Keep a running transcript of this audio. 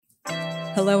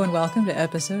Hello and welcome to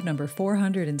episode number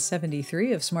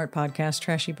 473 of Smart Podcast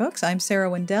Trashy Books. I'm Sarah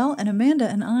Wendell, and Amanda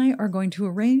and I are going to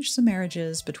arrange some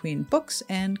marriages between books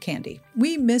and candy.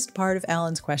 We missed part of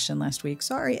Alan's question last week.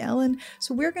 Sorry, Alan.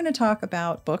 So we're going to talk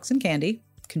about books and candy,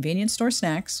 convenience store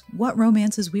snacks, what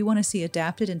romances we want to see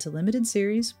adapted into limited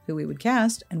series, who we would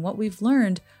cast, and what we've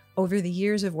learned over the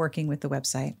years of working with the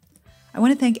website. I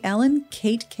want to thank Ellen,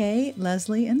 Kate K,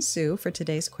 Leslie, and Sue for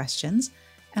today's questions.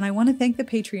 And I want to thank the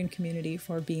Patreon community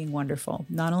for being wonderful.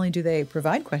 Not only do they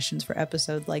provide questions for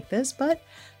episodes like this, but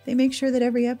they make sure that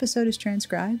every episode is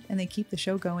transcribed and they keep the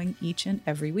show going each and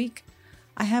every week.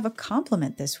 I have a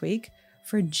compliment this week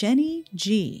for Jenny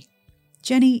G.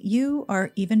 Jenny, you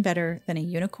are even better than a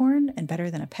unicorn and better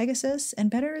than a Pegasus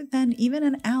and better than even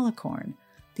an alicorn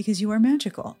because you are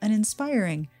magical and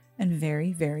inspiring and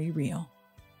very, very real.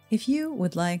 If you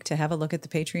would like to have a look at the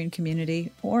Patreon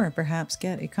community or perhaps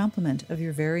get a compliment of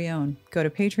your very own, go to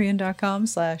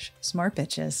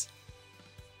patreon.com/smartbitches.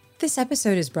 This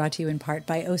episode is brought to you in part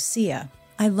by Osea.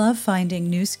 I love finding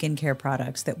new skincare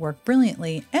products that work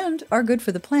brilliantly and are good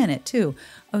for the planet too.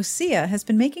 Osea has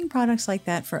been making products like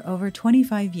that for over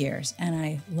 25 years, and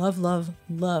I love, love,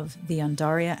 love the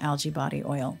Undaria Algae Body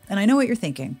Oil. And I know what you're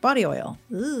thinking, body oil.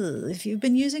 Ugh, if you've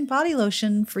been using body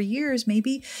lotion for years,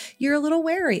 maybe you're a little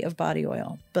wary of body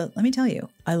oil. But let me tell you,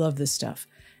 I love this stuff.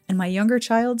 And my younger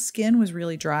child's skin was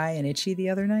really dry and itchy the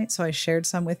other night, so I shared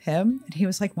some with him. And he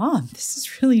was like, Mom, this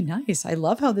is really nice. I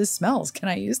love how this smells. Can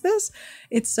I use this?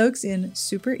 It soaks in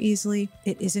super easily.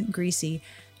 It isn't greasy.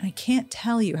 And I can't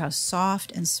tell you how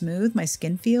soft and smooth my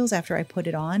skin feels after I put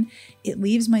it on. It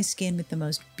leaves my skin with the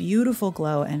most beautiful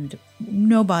glow, and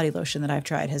no body lotion that I've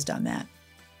tried has done that.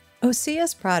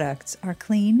 Osea's products are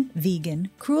clean, vegan,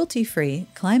 cruelty-free,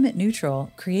 climate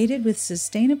neutral, created with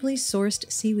sustainably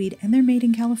sourced seaweed, and they're made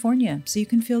in California, so you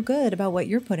can feel good about what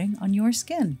you're putting on your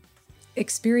skin.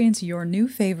 Experience your new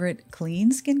favorite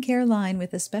clean skincare line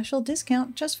with a special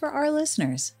discount just for our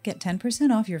listeners. Get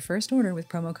 10% off your first order with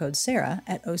promo code Sarah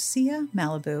at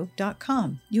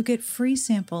OseaMalibu.com. You'll get free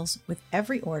samples with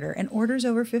every order, and orders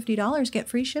over $50 get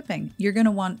free shipping. You're going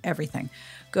to want everything.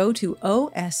 Go to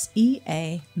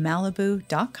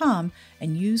OSEAMalibu.com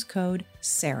and use code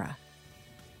Sarah.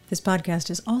 This podcast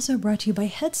is also brought to you by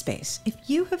Headspace. If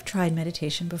you have tried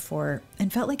meditation before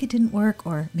and felt like it didn't work,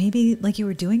 or maybe like you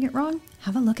were doing it wrong,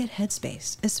 have a look at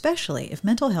Headspace, especially if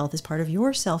mental health is part of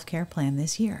your self-care plan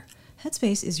this year.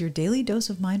 Headspace is your daily dose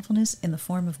of mindfulness in the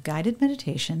form of guided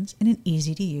meditations in an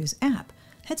easy-to-use app.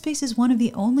 Headspace is one of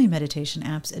the only meditation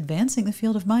apps advancing the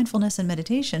field of mindfulness and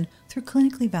meditation through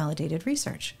clinically validated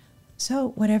research. So,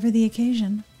 whatever the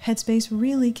occasion, Headspace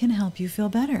really can help you feel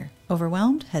better.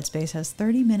 Overwhelmed? Headspace has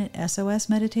 30-minute SOS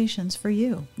meditations for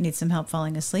you. Need some help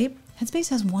falling asleep? Headspace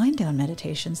has wind-down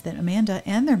meditations that Amanda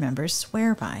and their members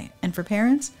swear by. And for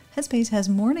parents, Headspace has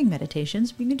morning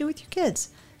meditations you can do with your kids.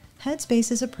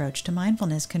 Headspace's approach to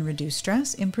mindfulness can reduce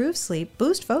stress, improve sleep,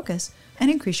 boost focus, and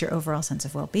increase your overall sense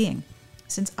of well-being.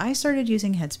 Since I started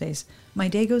using Headspace, my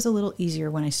day goes a little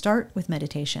easier when I start with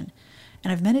meditation.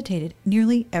 And I've meditated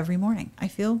nearly every morning. I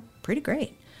feel pretty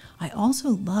great. I also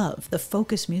love the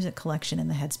focus music collection in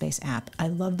the Headspace app. I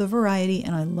love the variety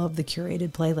and I love the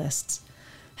curated playlists.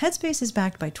 Headspace is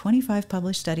backed by 25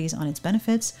 published studies on its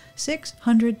benefits,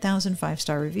 600,000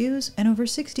 5-star reviews, and over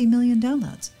 60 million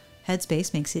downloads.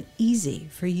 Headspace makes it easy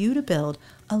for you to build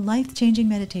a life-changing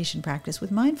meditation practice with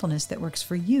mindfulness that works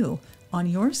for you on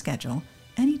your schedule,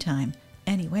 anytime,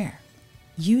 anywhere.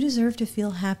 You deserve to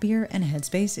feel happier, and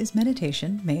Headspace is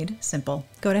meditation made simple.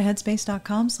 Go to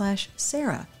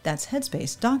headspace.com/Sarah. That's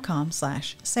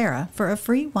headspace.com/Sarah for a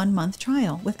free 1-month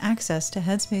trial with access to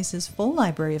Headspace's full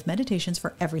library of meditations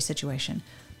for every situation.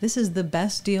 This is the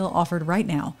best deal offered right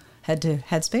now. Head to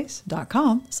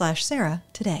headspace.com/Sarah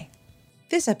today.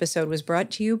 This episode was brought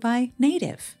to you by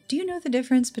Native. Do you know the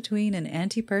difference between an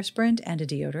antiperspirant and a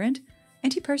deodorant?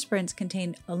 Antiperspirants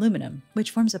contain aluminum, which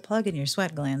forms a plug in your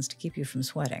sweat glands to keep you from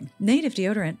sweating. Native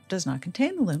deodorant does not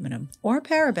contain aluminum, or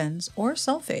parabens, or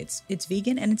sulfates. It's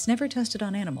vegan and it's never tested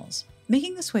on animals.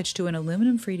 Making the switch to an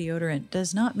aluminum-free deodorant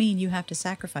does not mean you have to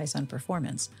sacrifice on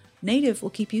performance. Native will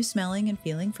keep you smelling and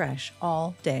feeling fresh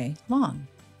all day long.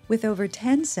 With over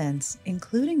 10 scents,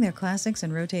 including their classics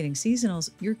and rotating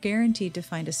seasonals, you're guaranteed to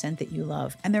find a scent that you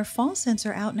love. And their fall scents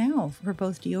are out now for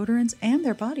both deodorants and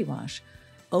their body wash.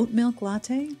 Oat milk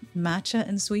latte, matcha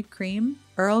and sweet cream,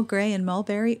 Earl Grey and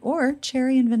mulberry, or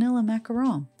cherry and vanilla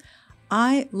macaron.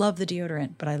 I love the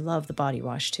deodorant, but I love the body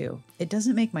wash too. It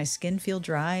doesn't make my skin feel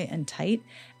dry and tight,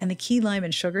 and the key lime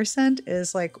and sugar scent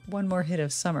is like one more hit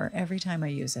of summer every time I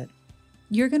use it.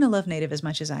 You're going to love Native as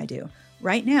much as I do.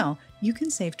 Right now, you can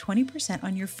save 20%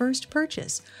 on your first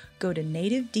purchase. Go to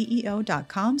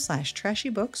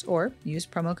nativedeo.com/trashybooks or use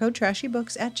promo code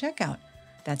trashybooks at checkout.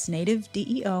 That's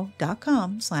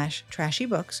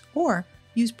nativedeo.com/trashybooks or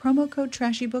use promo code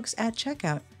trashybooks at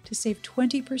checkout to save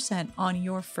 20% on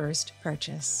your first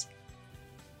purchase.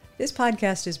 This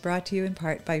podcast is brought to you in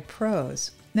part by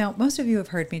Prose. Now, most of you have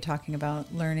heard me talking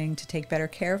about learning to take better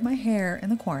care of my hair in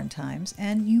the quarantines,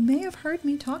 and you may have heard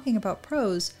me talking about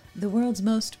Prose, the world's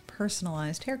most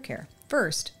personalized hair care.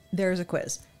 First, there's a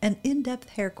quiz, an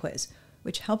in-depth hair quiz,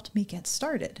 which helped me get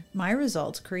started. My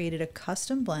results created a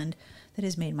custom blend that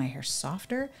has made my hair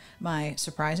softer, my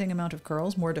surprising amount of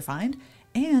curls more defined,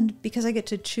 and because I get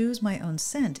to choose my own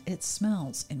scent, it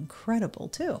smells incredible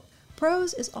too.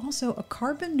 Prose is also a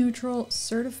carbon-neutral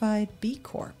certified B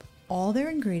Corp. All their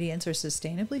ingredients are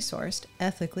sustainably sourced,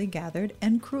 ethically gathered,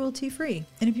 and cruelty-free.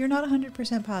 And if you're not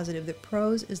 100% positive that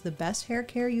Prose is the best hair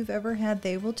care you've ever had,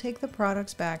 they will take the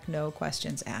products back, no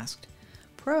questions asked.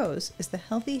 Prose is the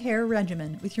healthy hair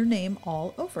regimen with your name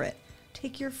all over it.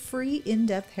 Take your free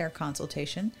in-depth hair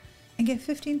consultation and get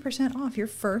 15% off your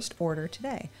first order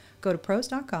today. Go to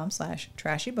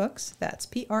prose.com/trashybooks, that's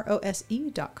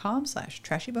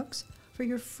prose.com/trashybooks for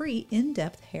your free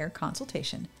in-depth hair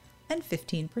consultation and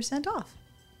 15% off.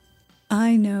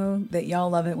 I know that y'all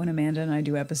love it when Amanda and I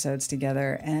do episodes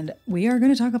together, and we are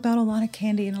going to talk about a lot of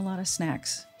candy and a lot of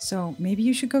snacks. So maybe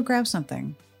you should go grab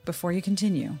something before you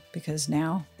continue, because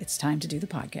now it's time to do the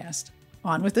podcast.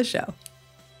 On with the show.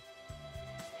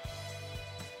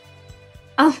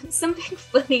 Something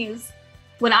funny is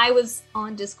when I was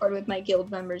on Discord with my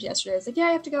guild members yesterday, I was like, yeah,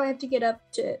 I have to go. I have to get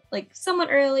up to somewhat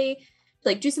early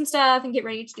to do some stuff and get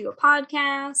ready to do a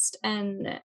podcast.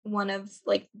 And one of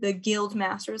the guild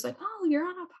master was like, oh, you're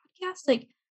on a podcast?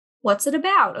 What's it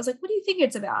about? I was like, what do you think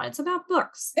it's about? It's about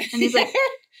books. And he's like,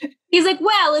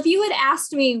 well, if you had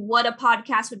asked me what a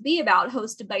podcast would be about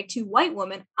hosted by two white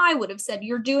women, I would have said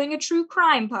you're doing a true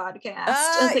crime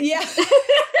podcast. Yeah.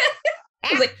 I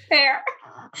was like, fair.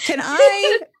 Can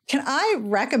I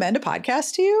recommend a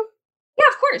podcast to you? Yeah,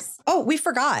 of course. Oh, we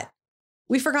forgot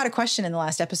a question in the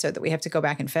last episode that we have to go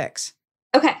back and fix.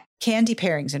 Okay. Candy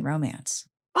pairings in romance.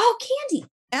 Oh, candy.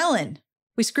 Ellen,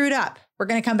 we screwed up. We're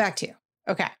going to come back to you.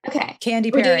 Okay.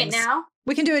 Candy pairings. We're doing it now?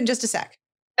 We can do it in just a sec.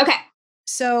 Okay.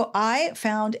 So I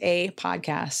found a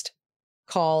podcast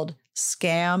called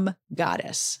Scam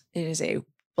Goddess. It is a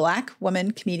Black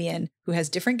woman comedian who has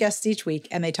different guests each week,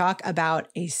 and they talk about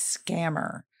a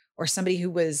scammer or somebody who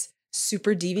was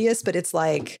super devious, but it's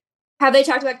like... Have they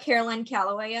talked about Caroline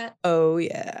Calloway yet? Oh,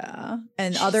 yeah.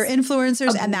 And other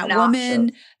influencers and that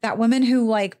woman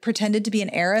who pretended to be an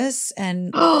heiress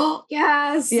and... Oh,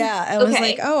 yes. Yeah. I was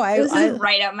like, this is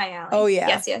right up my alley. Oh,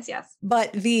 yeah. Yes.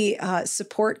 But the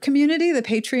support community, the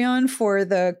Patreon for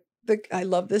the I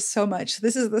love this so much.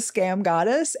 This is the Scam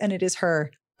Goddess, and it is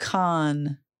her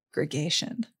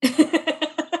congregation.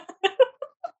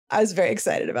 I was very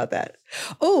excited about that.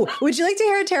 Oh, would you like to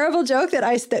hear a terrible joke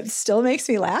that still makes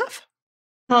me laugh?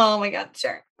 Oh my God,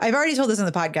 sure. I've already told this on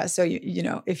the podcast, so you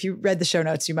know, if you read the show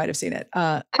notes, you might have seen it.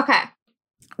 Okay.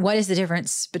 What is the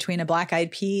difference between a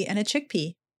black-eyed pea and a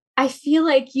chickpea? I feel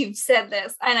like you've said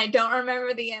this, and I don't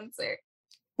remember the answer.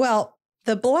 Well,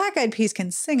 the black-eyed peas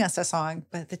can sing us a song,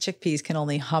 but the chickpeas can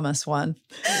only hum us one.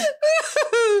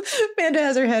 Amanda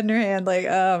has her head in her hand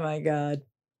oh my God.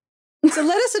 So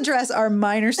let us address our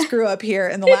minor screw up here.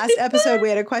 In the last episode, we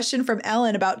had a question from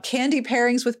Ellen about candy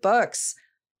pairings with books.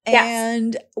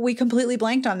 And we completely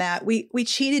blanked on that. We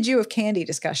cheated you of candy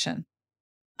discussion.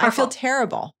 I feel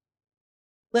terrible.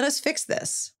 Let us fix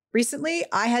this. Recently,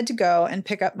 I had to go and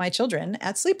pick up my children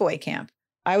at sleepaway camp.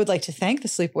 I would like to thank the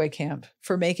sleepaway camp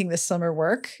for making this summer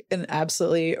work in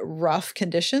absolutely rough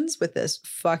conditions with this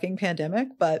fucking pandemic,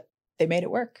 but they made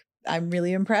it work. I'm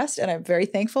really impressed, and I'm very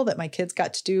thankful that my kids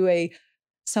got to do a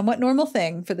somewhat normal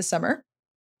thing for the summer.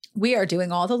 We are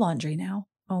doing all the laundry now.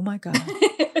 Oh my God.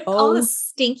 All the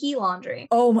stinky laundry.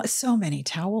 Oh, so many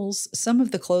towels. Some of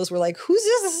the clothes were like, who's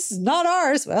this? This is not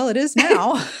ours. Well, it is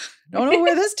now. Don't know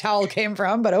where this towel came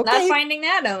from, but okay. Not finding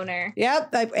that owner.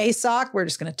 Yep. A sock. We're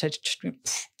just going to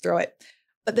throw it.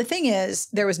 But the thing is,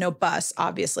 there was no bus,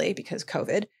 obviously, because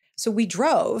COVID. So we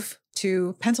drove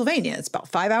to Pennsylvania. It's about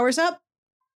 5 hours up.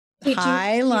 Hey,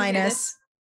 Hi, Linus.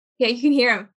 Yeah, you can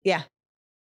hear him. Yeah.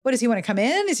 What, does he want to come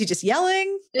in? Is he just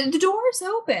yelling? The door's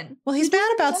open. Well, he's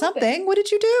mad about something. What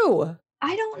did you do?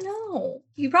 I don't know.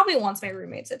 He probably wants my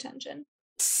roommate's attention.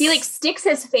 He sticks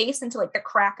his face into the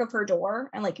crack of her door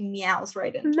and meows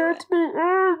right into it. Let me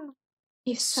in.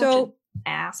 He's such an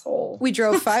asshole. We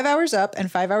drove 5 hours up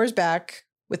and 5 hours back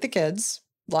with the kids.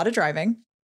 A lot of driving.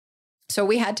 So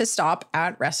we had to stop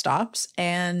at rest stops.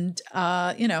 And,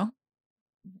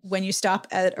 when you stop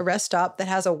at a rest stop that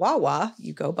has a Wawa,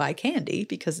 you go buy candy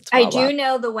because it's Wawa. I do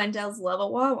know the Wendells love a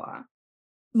Wawa.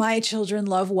 My children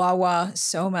love Wawa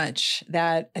so much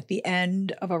that at the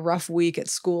end of a rough week at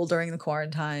school during the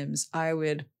quarantines, I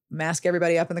would mask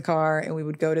everybody up in the car and we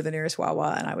would go to the nearest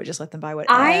Wawa and I would just let them buy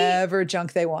whatever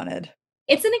junk they wanted.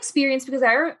 It's an experience because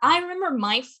I remember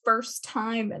my first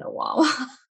time in a Wawa.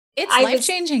 It's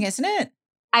life-changing, isn't it?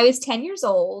 I was 10 years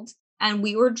old and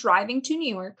we were driving to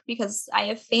New York because I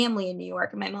have family in New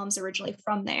York and my mom's originally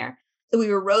from there. So we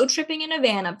were road tripping in a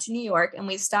van up to New York and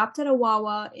we stopped at a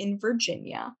Wawa in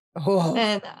Virginia. Oh.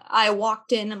 And I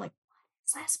walked in and I'm like,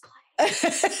 what is this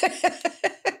place?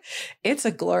 It's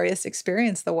a glorious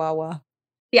experience, the Wawa.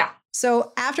 Yeah.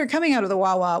 So after coming out of the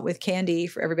Wawa with candy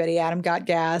for everybody, Adam got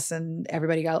gas and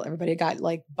everybody got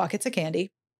like buckets of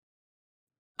candy.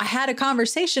 I had a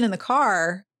conversation in the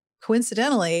car,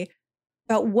 coincidentally,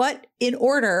 about what in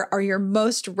order are your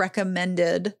most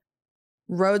recommended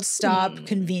road stop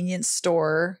convenience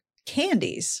store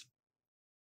candies.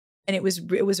 And it was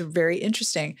very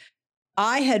interesting.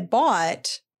 I had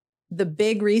bought the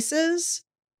big Reese's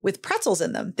with pretzels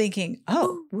in them thinking,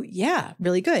 oh yeah,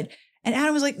 really good. And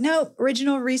Adam was like, no,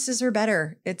 original Reese's are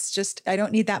better. It's just, I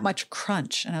don't need that much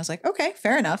crunch. And I was like, okay,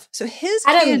 fair enough. So his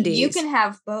candies. You can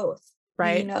have both.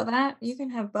 Right. You know that? You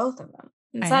can have both of them.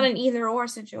 It's not an either or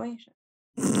situation.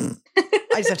 I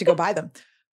just have to go buy them.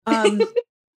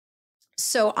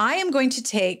 So I am going to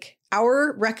take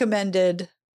our recommended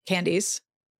candies,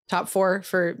 top 4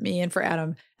 for me and for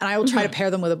Adam, and I will try to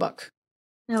pair them with a book.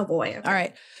 Oh boy. Okay. All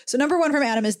right. So number 1 from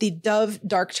Adam is the Dove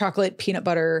dark chocolate peanut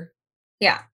butter.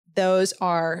 Yeah. Those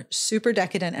are super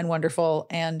decadent and wonderful.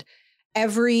 And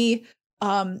every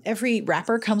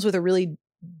wrapper comes with a really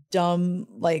dumb,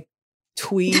 like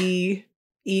twee,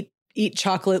 eat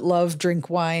chocolate, love, drink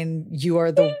wine. You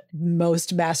are the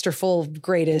most masterful,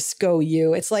 greatest, go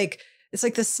you. It's like the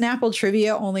Snapple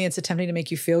trivia, only it's attempting to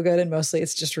make you feel good. And mostly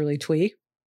it's just really twee.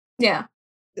 Yeah.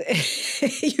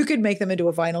 You could make them into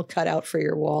a vinyl cutout for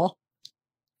your wall,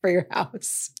 for your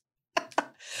house.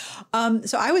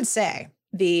 So I would say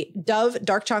the Dove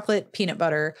dark chocolate peanut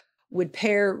butter would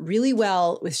pair really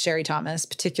well with Sherry Thomas,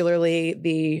 particularly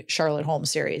the Charlotte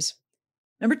Holmes series.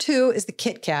 Number 2 is the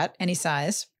Kit Kat, any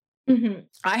size. Mm-hmm.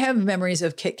 I have memories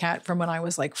of Kit Kat from when I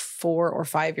was like 4 or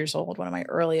 5 years old. One of my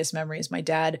earliest memories, my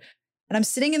dad, and I'm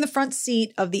sitting in the front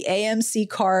seat of the AMC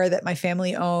car that my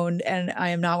family owned, and I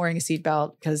am not wearing a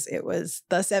seatbelt because it was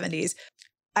the 70s.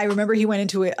 I remember he went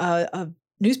into a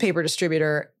newspaper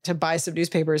distributor to buy some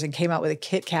newspapers and came out with a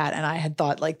Kit Kat, and I had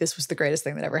thought like this was the greatest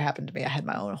thing that ever happened to me. I had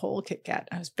my own whole Kit Kat.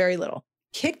 I was very little.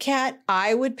 Kit Kat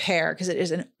I would pair because it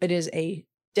is a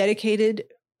dedicated,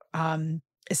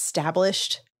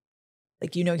 established,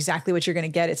 like you know exactly what you're going to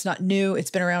get. It's not new. It's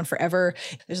been around forever.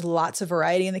 There's lots of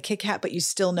variety in the Kit Kat, but you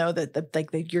still know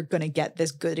that you're going to get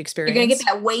this good experience. You're going to get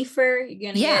that wafer. You're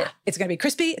going to get it's going to be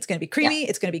crispy. It's going to be creamy.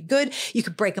 It's going to be good. You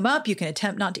could break them up. You can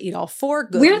attempt not to eat all 4.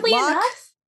 Good Weirdly luck.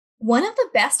 enough, one of the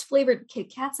best flavored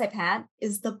Kit Kats I've had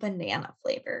is the banana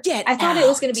flavor. I thought it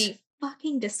was going to be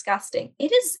fucking disgusting.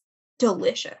 It is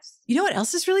delicious. You know what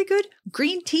else is really good?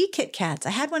 Green tea Kit Kats. I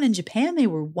had one in Japan. They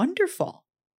were wonderful.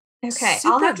 Okay,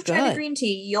 Super I'll have to try good. the green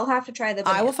tea. You'll have to try the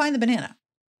banana. I will find the banana.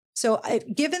 So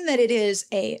given that it is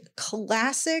a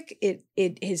classic, it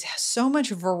has so much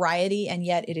variety and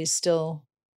yet it is still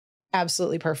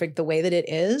absolutely perfect the way that it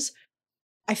is.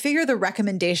 I figure the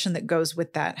recommendation that goes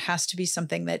with that has to be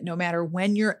something that no matter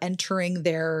when you're entering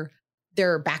their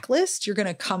backlist, you're going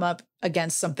to come up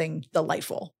against something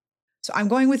delightful. So I'm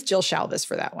going with Jill Shalvis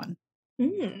for that one.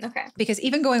 Okay. Because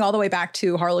even going all the way back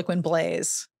to Harlequin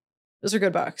Blaze, those are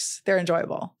good books. They're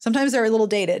enjoyable. Sometimes they're a little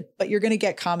dated, but you're going to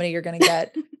get comedy. You're going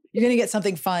to get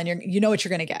something fun. You know what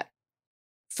you're going to get.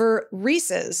 For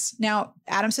Reese's, now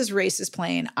Adam says Reese's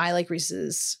plain. I like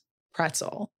Reese's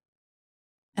pretzel.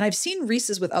 And I've seen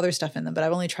Reese's with other stuff in them, but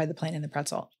I've only tried the plain and the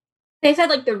pretzel. They've had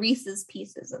like the Reese's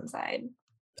pieces inside.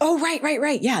 Oh,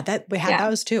 right. Yeah, we had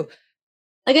those too.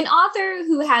 Like an author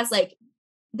who has like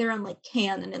their own like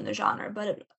canon in the genre,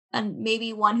 and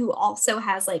maybe one who also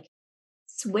has like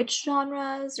switch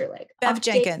genres or like Bev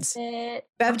Jenkins.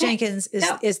 Jenkins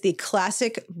is the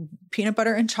classic peanut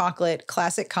butter and chocolate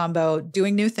classic combo,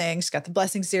 doing new things. Got the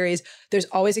Blessing series. There's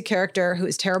always a character who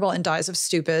is terrible and dies of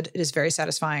stupid. It is very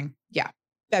satisfying. Yeah,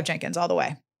 Bev Jenkins all the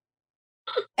way.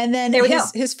 And then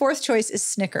his 4th choice is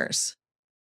Snickers.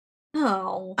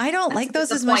 Oh, I don't like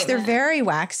those as much. They're very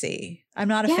waxy. I'm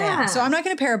not a fan. So I'm not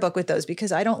going to pair a book with those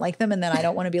because I don't like them. And then I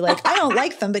don't want to be like, I don't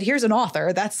like them, but here's an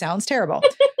author. That sounds terrible.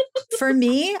 For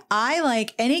me, I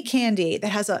like any candy that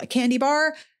has a candy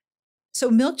bar So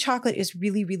milk chocolate is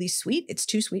really, really sweet. It's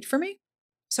too sweet for me.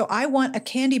 So I want a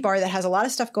candy bar that has a lot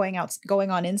of stuff going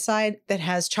on inside that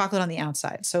has chocolate on the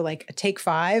outside. So like a Take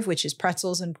 5, which is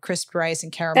pretzels and crisped rice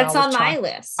and caramel. That's on my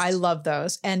list. I love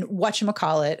those. And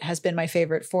whatchamacallit has been my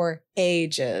favorite for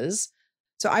ages.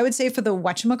 So I would say for the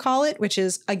whatchamacallit, which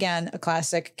is, again, a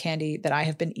classic candy that I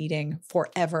have been eating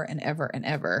forever and ever and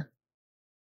ever,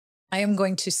 I am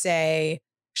going to say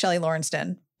Shelley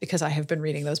Lawrenston, because I have been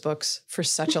reading those books for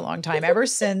such a long time, ever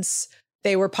since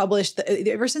they were published,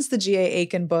 ever since the G.A.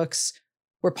 Aiken books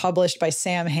were published by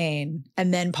Sam Hain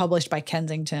and then published by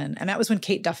Kensington. And that was when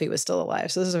Kate Duffy was still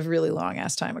alive. So this is a really long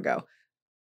ass time ago.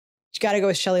 You got to go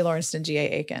with Shelley Lawrenston, G.A.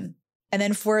 Aiken. And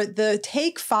then for the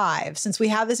Take 5, since we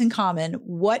have this in common,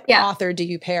 what author do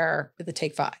you pair with the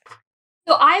Take 5?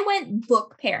 So I went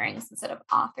book pairings instead of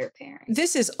author pairings.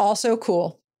 This is also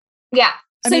cool. Yeah.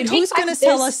 I mean, who's going to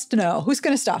tell us no? Who's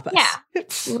going to stop us? Yeah.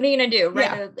 What are you going to do?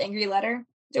 Write an angry letter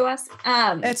to us?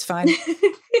 That's fine.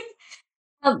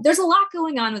 There's a lot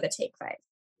going on with a Take 5,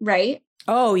 right?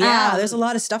 Oh, yeah. There's a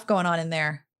lot of stuff going on in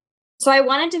there. So I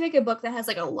wanted to pick a book that has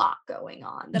like a lot going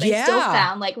on that I still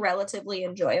found like relatively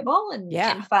enjoyable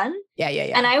and fun. Yeah.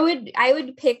 And I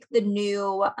would pick the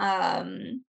new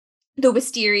The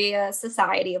Wisteria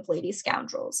Society of Lady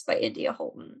Scoundrels by India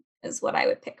Holton is what I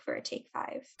would pick for a Take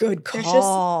 5. Good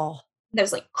call.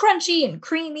 There's like crunchy and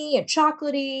creamy and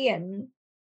chocolatey, and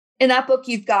in that book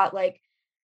you've got like,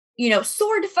 you know,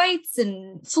 sword fights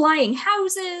and flying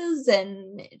houses,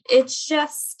 and it's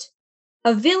just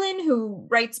a villain who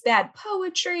writes bad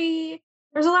poetry.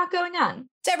 There's a lot going on.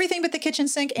 It's everything but the kitchen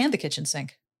sink and the kitchen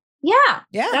sink. Yeah.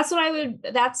 Yeah. That's what I would,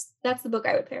 that's the book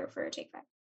I would pair for a Take 5.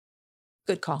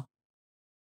 Good call.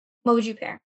 What would you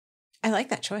pair? I like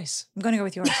that choice. I'm going to go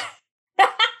with yours.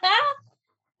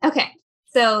 Okay.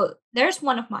 So there's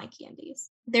one of my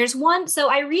candies. There's one. So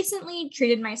I recently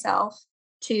treated myself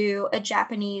to a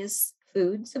Japanese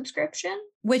food subscription,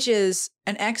 which is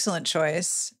an excellent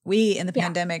choice. We, in the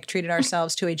pandemic, treated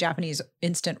ourselves to a Japanese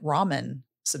instant ramen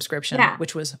subscription,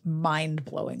 which was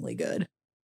mind-blowingly good.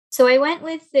 So I went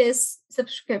with this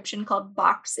subscription called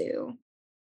Boxu.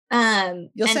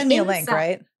 You'll send me a link,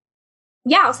 right?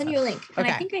 Yeah, I'll send you a link. And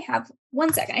okay. I think I have,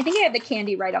 one second. I think I have the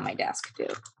candy right on my desk too.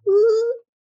 Ooh.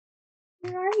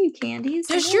 Where are you, candies?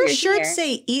 Does your shirt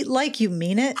say "Eat like you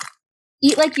mean it"?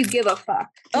 Eat like you give a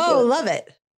fuck. Oh, love it.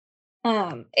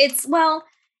 It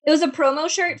was a promo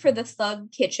shirt for the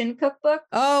Thug Kitchen cookbook.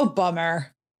 Oh,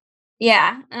 bummer.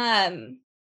 Yeah.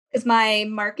 Because my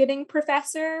marketing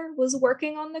professor was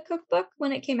working on the cookbook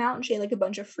when it came out, and she had like a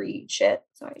bunch of free shit.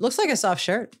 So looks like a soft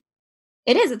shirt.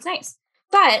 It is. It's nice.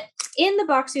 But in the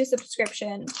Boxu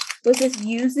subscription was this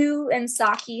yuzu and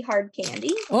sake hard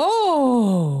candy.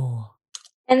 Oh.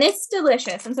 And it's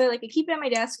delicious. And so I keep it on my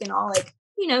desk and I'll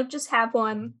just have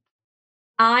one.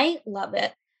 I love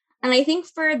it. And I think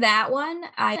for that one,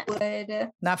 I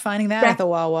would... Not finding that at the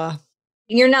Wawa.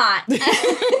 You're not.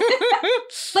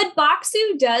 But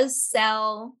Boxu does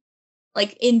sell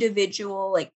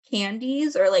individual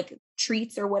candies or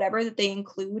treats or whatever that they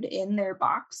include in their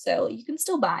box. So you can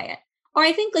still buy it. Or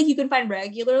I think you can find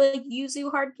regular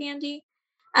yuzu hard candy.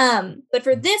 But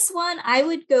for this one, I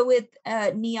would go with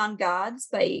Neon Gods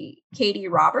by Katie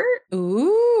Robert.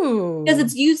 Ooh. Because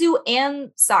it's yuzu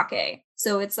and sake.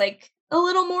 So it's a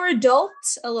little more adult,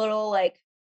 a little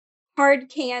hard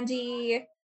candy,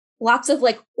 lots of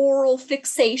oral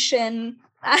fixation.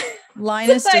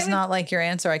 Linus does not like your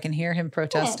answer. I can hear him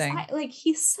protesting. Yes,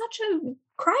 he's such a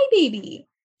crybaby.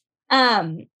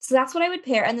 So that's what I would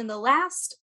pair. And then the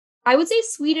last, I would say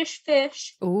Swedish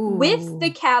fish. Ooh. With the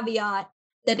caveat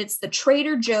that it's the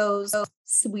Trader Joe's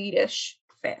Swedish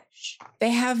fish.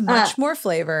 They have much more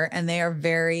flavor and they are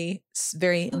very,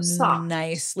 very soft.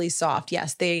 Nicely soft.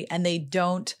 Yes, they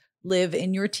don't live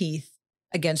in your teeth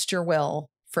against your will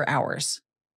for hours.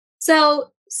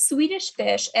 So Swedish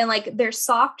fish and their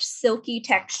soft, silky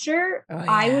texture,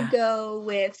 I would go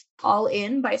with All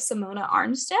In by Simona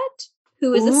Arnstedt,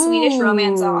 who is a Swedish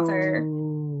romance author.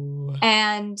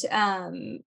 And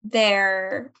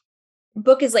their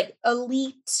book is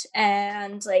elite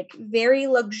and very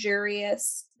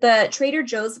luxurious. The Trader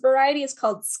Joe's variety is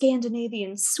called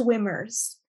Scandinavian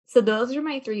Swimmers. So those are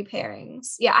my 3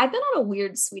 pairings. Yeah, I've been on a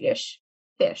weird Swedish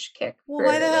fish kick. Well,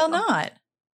 why the hell not?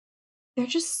 They're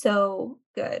just so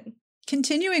good.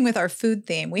 Continuing with our food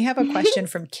theme, we have a question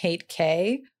from Kate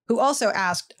K, who also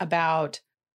asked about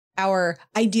our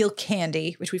ideal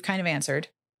candy, which we've kind of answered.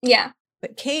 Yeah.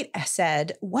 But Kate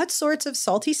said, what sorts of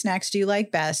salty snacks do you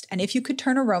like best? And if you could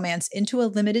turn a romance into a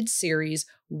limited series,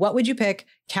 what would you pick?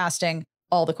 Casting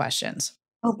all the questions.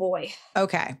 Oh, boy.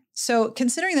 Okay. So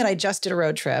considering that I just did a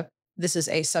road trip this is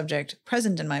a subject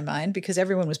present in my mind because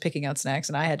everyone was picking out snacks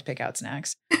and I had to pick out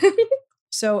snacks.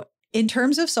 So in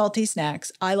terms of salty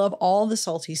snacks, I love all the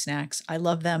salty snacks. I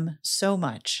love them so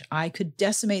much. I could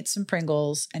decimate some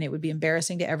Pringles and it would be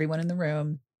embarrassing to everyone in the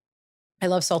room. I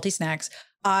love salty snacks.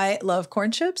 I love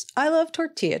corn chips. I love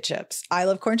tortilla chips. I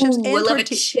love corn chips and I love a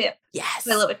chip. Yes.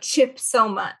 I love a chip so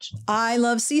much. I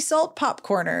love sea salt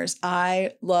popcorners.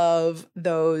 I love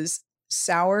those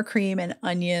sour cream and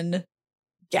onion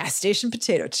gas station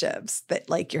potato chips that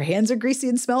like your hands are greasy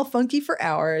and smell funky for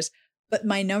hours. But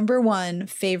my number one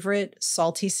favorite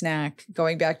salty snack,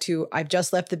 going back to I've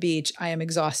just left the beach, I am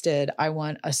exhausted, I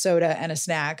want a soda and a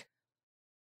snack,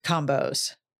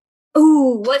 combos.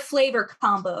 Ooh, what flavor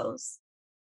combos?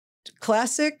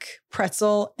 Classic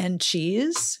pretzel and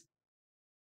cheese.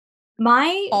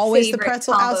 My always the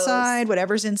pretzel combos. Outside,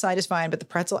 whatever's inside is fine, but the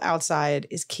pretzel outside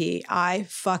is key. I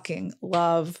fucking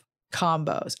love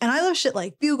combos. And I love shit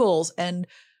like Bugles and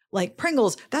like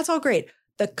Pringles. That's all great.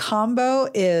 The combo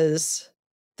is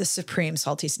the supreme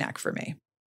salty snack for me.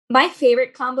 My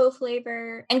favorite combo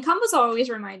flavor, and combos always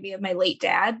remind me of my late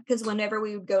dad, because whenever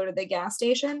we would go to the gas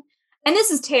station, and this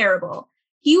is terrible,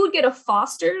 he would get a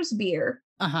Foster's beer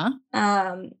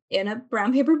in a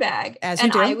brown paper bag. As you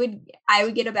do. I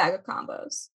would get a bag of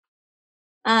combos.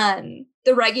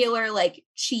 The regular like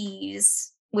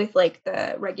cheese with like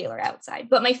the regular outside.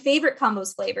 But my favorite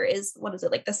combos flavor is, what is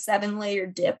it, like the 7-layer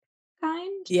dip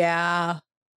kind? Yeah.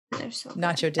 They're so good.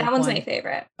 Nacho dip. That one's my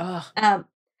favorite. Oh.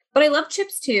 But I love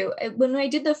chips too. When I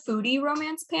did the foodie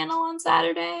romance panel on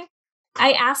Saturday,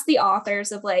 I asked the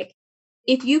authors of like,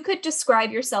 if you could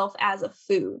describe yourself as a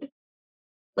food,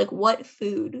 like what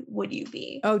food would you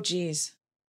be? Oh, geez.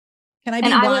 Can I be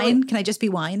wine? Can I just be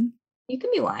wine? You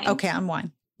can be wine. Okay, I'm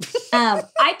wine.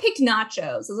 I picked nachos.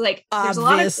 I was like, there's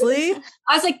obviously.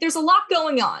 I was like, there's a lot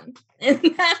going on. And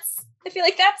I feel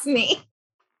like that's me.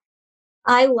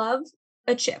 I love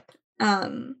a chip.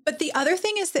 But the other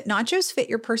thing is that nachos fit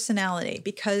your personality,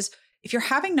 because if you're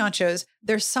having nachos,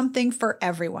 there's something for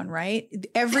everyone, right?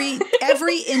 Every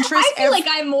interest. I feel like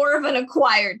I'm more of an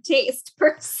acquired taste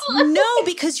person. No,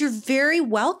 because you're very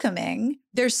welcoming.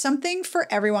 There's something for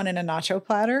everyone in a nacho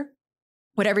platter.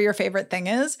 Whatever your favorite thing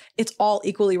is, it's all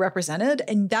equally represented.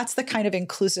 And that's the kind of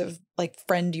inclusive like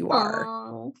friend you are.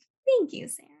 Oh, thank you,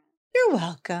 Sarah. You're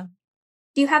welcome.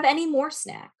 Do you have any more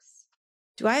snacks?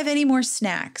 Do I have any more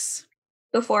snacks?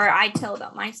 Before I tell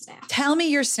about my snacks. Tell me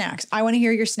your snacks. I want to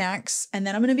hear your snacks, and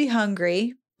then I'm going to be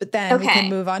hungry. But then we can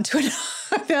move on to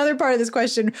another part of this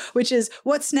question, which is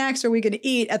what snacks are we going to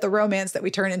eat at the romance that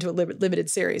we turn into a limited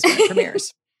series when it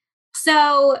premieres?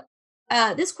 So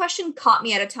this question caught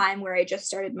me at a time where I just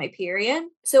started my period.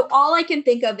 So all I can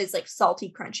think of is like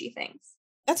salty, crunchy things.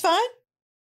 That's fine.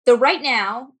 So right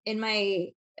now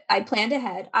I planned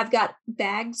ahead. I've got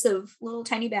little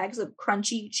tiny bags of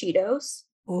crunchy Cheetos.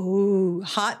 Ooh,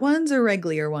 hot ones or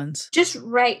regular ones? Just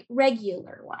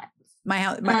regular ones.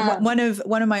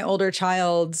 One of my older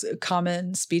child's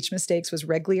common speech mistakes was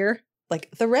regular,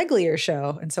 like the regular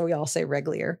show, and so we all say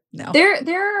regular. No,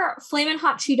 there are Flamin'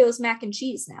 Hot Cheetos mac and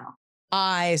cheese now.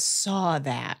 I saw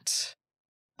that.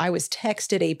 I was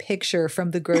texted a picture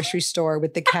from the grocery store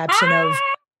with the caption of,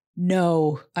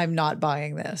 "No, I'm not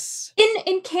buying this."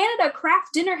 In Canada,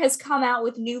 Kraft Dinner has come out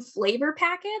with new flavor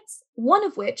packets, one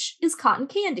of which is cotton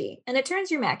candy, and it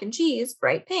turns your mac and cheese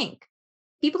bright pink.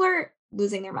 People are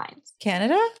losing their minds.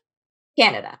 Canada?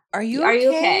 Are you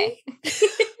okay?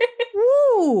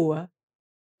 Woo!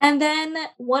 And then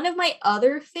one of my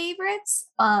other favorites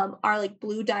are like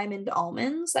Blue Diamond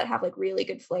almonds that have like really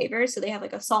good flavor. So they have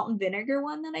like a salt and vinegar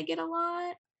one that I get a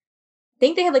lot. I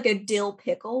think they have like a dill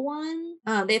pickle one.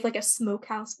 They have like a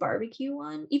smokehouse barbecue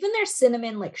one. Even their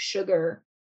cinnamon like sugar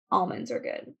almonds are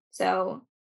good. So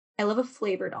I love a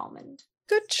flavored almond.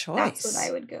 Good choice. That's what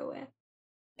I would go with.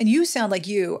 And you sound like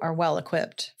you are well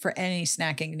equipped for any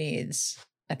snacking needs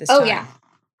at this time. Oh yeah,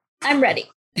 I'm ready.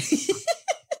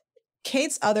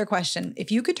 Kate's other question: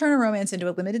 if you could turn a romance into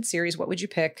a limited series, what would you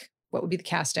pick? What would be the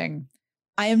casting?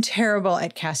 I am terrible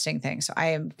at casting things, so I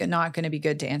am not going to be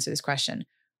good to answer this question.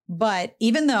 But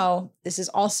even though this is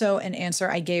also an answer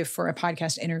I gave for a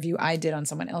podcast interview I did on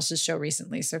someone else's show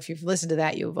recently, so if you've listened to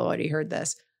that, you've already heard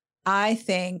this. I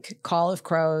think Call of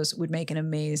Crows would make an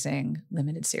amazing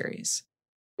limited series.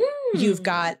 You've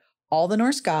got all the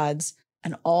Norse gods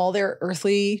and all their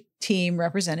earthly team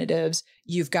representatives.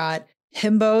 You've got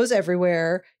himbos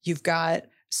everywhere. You've got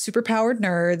superpowered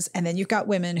nerds. And then you've got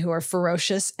women who are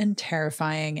ferocious and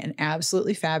terrifying and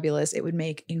absolutely fabulous. It would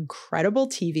make incredible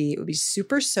TV. It would be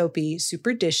super soapy,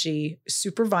 super dishy,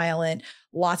 super violent,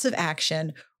 lots of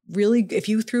action, if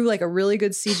you threw like a really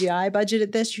good CGI budget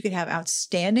at this, you could have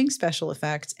outstanding special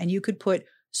effects and you could put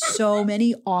so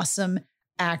many awesome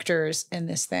actors in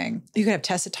this thing. You could have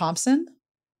Tessa Thompson.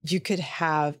 You could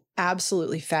have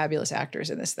absolutely fabulous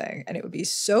actors in this thing, and it would be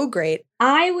so great.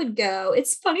 I would go.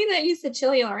 It's funny that you said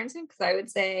Chili Lawrenson, because I would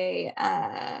say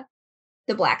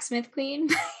the Blacksmith Queen.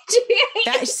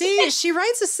 See, she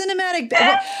writes a cinematic.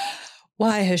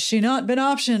 Why has she not been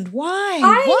optioned? Why?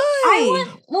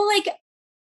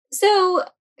 So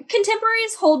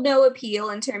contemporaries hold no appeal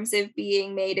in terms of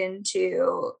being made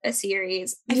into a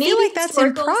series. I feel like that's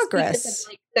in progress.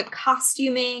 Of, like, the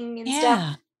costuming and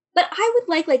stuff. But I would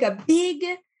like a big,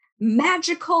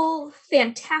 magical,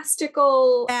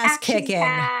 fantastical, ass-kicking.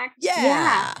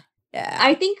 Yeah.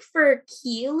 I think for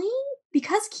Keeley,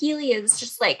 because Keeley is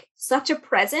just like such a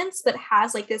presence, but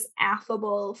has like this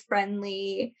affable,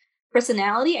 friendly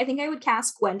personality, I think I would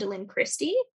cast Gwendoline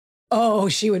Christie. Oh,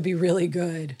 she would be really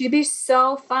good. She'd be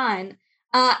so fun.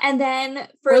 And then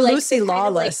for like Lucy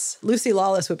Lawless. Lucy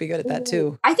Lawless would be good at that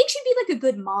too. I think she'd be like a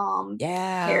good mom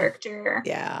character.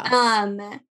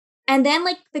 Yeah. And then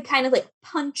like the kind of like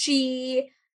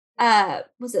punchy,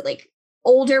 was it like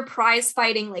older prize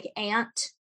fighting like aunt?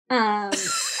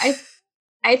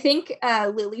 I think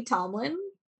Lily Tomlin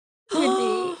would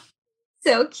be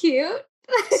so cute.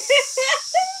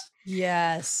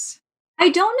 Yes. I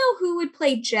don't know who would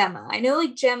play Gemma. I know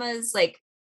like Gemma's like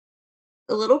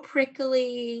a little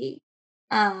prickly,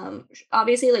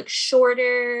 obviously like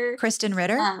shorter. Kristen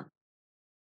Ritter?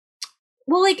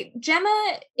 Well, like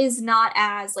Gemma is not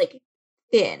as like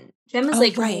thin.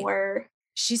 Gemma's more.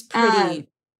 She's pretty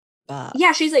buff.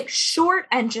 Yeah, she's like short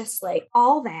and just like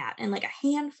all that and like a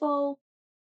handful.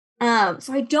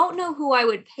 So I don't know who I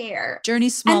would pair. Journey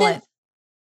Smollett.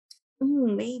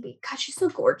 Maybe. God, she's so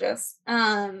gorgeous.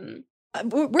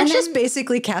 We're just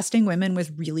basically casting women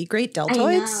with really great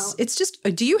deltoids. It's just,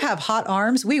 do you have hot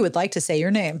arms? We would like to say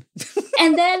your name.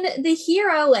 And then the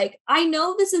hero, like, I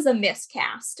know this is a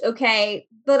miscast, okay?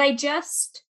 But I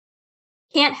just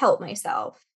can't help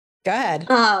myself. Go ahead.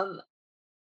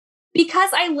 Because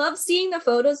I love seeing the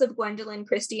photos of Gwendoline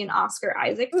Christie and Oscar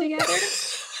Isaac together.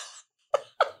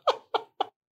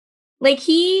 Like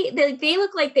they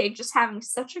look like they're just having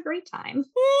such a great time.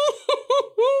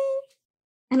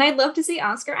 And I'd love to see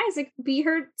Oscar Isaac be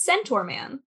her centaur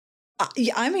man.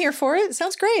 I'm here for it.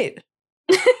 Sounds great.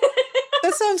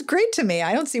 That sounds great to me.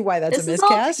 I don't see why that's a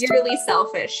miscast. This is all purely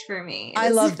selfish for me. I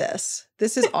love this.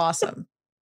 This is awesome.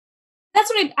 That's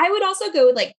what I would also go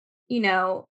with, like,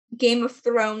 Game of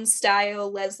Thrones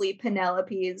style Leslie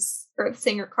Penelope's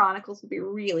Earthsinger Chronicles would be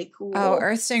really cool. Oh,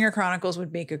 Earthsinger Chronicles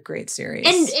would make a great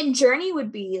series. And Journey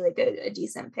would be like a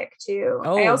decent pick too.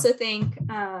 Oh. I also think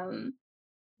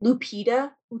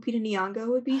Lupita Nyong'o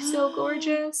would be so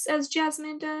gorgeous as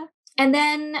Jasminda. And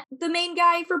then the main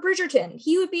guy for Bridgerton,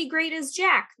 he would be great as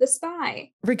Jack, the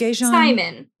spy.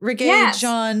 Simon.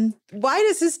 Regé-Jean. Why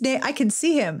does his name? I can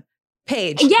see him.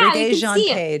 Page. Yeah,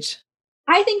 Regé-Jean Page.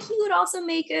 I think he would also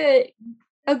make a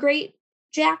great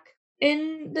Jack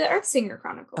in the Earthsinger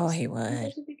Chronicles. Oh, he would.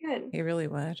 That would be good. He really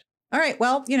would. All right.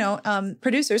 Well,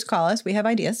 producers, call us. We have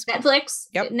ideas. Netflix.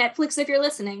 Yep. Netflix, if you're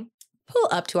listening. Pull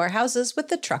up to our houses with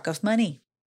the truck of money.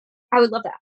 I would love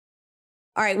that.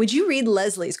 All right. Would you read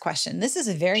Leslie's question? This is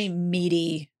a very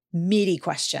meaty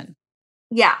question.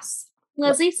 Yes.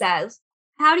 Leslie says,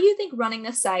 how do you think running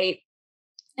a site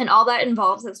and all that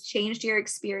involves has changed your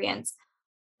experience,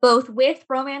 both with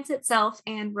romance itself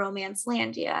and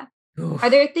Romancelandia? Oof. Are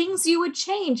there things you would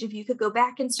change if you could go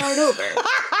back and start over?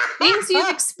 Things you've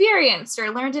experienced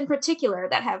or learned in particular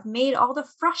that have made all the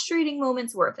frustrating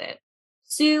moments worth it?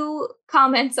 Sue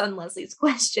comments on Leslie's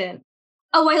question.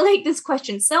 Oh, I like this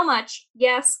question so much.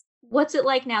 Yes. What's it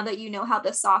like now that you know how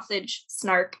the sausage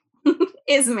snark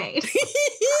is made?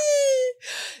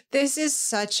 This is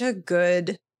such a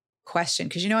good question,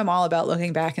 because I'm all about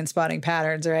looking back and spotting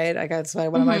patterns, right? Like that's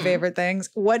one of my favorite things.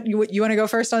 What you want to go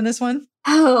first on this one?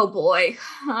 Oh boy.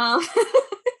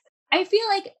 I feel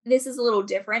like this is a little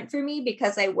different for me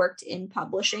because I worked in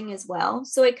publishing as well.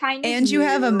 So I kind of And you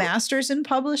have a master's in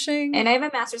publishing? And I have a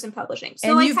master's in publishing.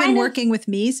 So and you've been working with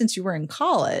me since you were in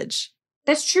college.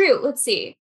 That's true. Let's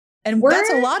see. And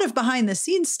that's a lot of behind the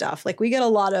scenes stuff. Like we get a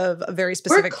lot of very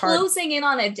specific We're closing in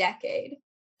on a decade.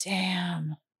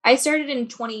 Damn. I started in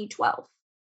 2012.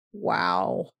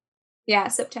 Wow. Yeah,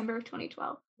 September of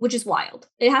 2012, which is wild.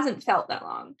 It hasn't felt that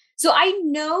long. So I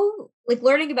know, like,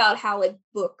 learning about how like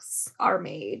books are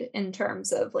made in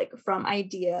terms of like from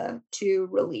idea to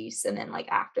release, and then like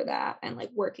after that, and like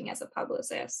working as a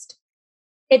publicist,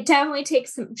 it definitely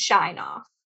takes some shine off.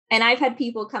 And I've had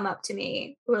people come up to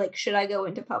me who are like, should I go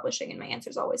into publishing? And my answer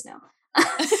is always no.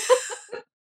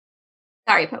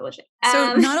 Sorry, publishing.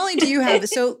 So not only do you have,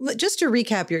 so just to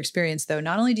recap your experience though,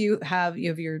 not only do you have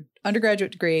your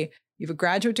undergraduate degree, you have a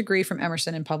graduate degree from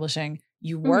Emerson in publishing,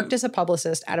 you worked as a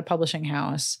publicist at a publishing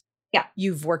house. Yeah.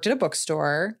 You've worked at a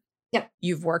bookstore. Yep.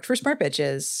 You've worked for Smart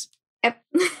Bitches. Yep.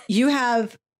 You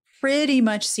have pretty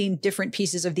much seen different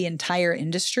pieces of the entire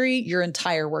industry your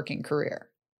entire working career.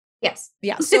 Yes.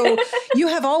 Yeah. So you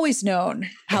have always known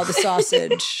how the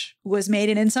sausage was made.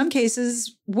 And in some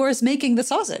cases was making the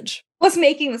sausage. Was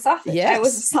making the sausage. Yes. I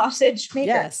was a sausage maker.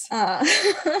 Yes.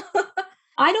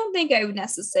 I don't think I would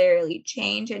necessarily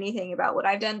change anything about what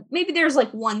I've done. Maybe there's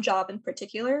like one job in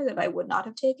particular that I would not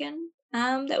have taken.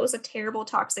 That was a terrible,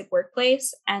 toxic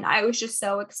workplace. And I was just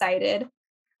so excited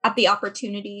at the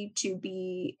opportunity to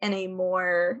be in a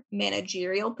more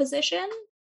managerial position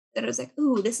that I was like,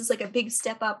 ooh, this is like a big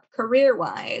step up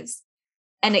career-wise.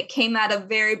 And it came at a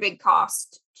very big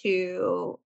cost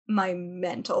to my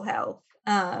mental health.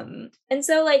 And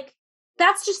so like,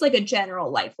 that's just like a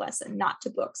general life lesson, not to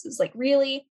books, is like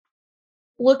really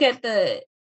look at the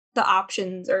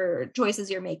options or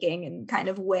choices you're making and kind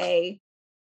of weigh,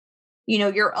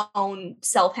 your own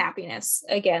self-happiness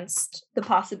against the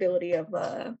possibility of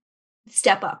a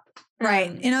step up. Right.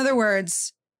 In other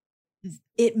words,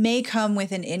 it may come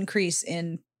with an increase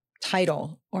in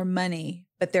title or money,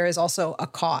 but there is also a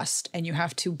cost, and you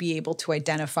have to be able to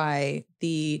identify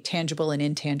the tangible and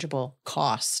intangible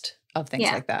cost of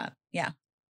things like that. Yeah.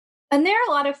 And there are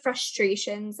a lot of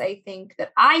frustrations, I think,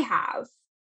 that I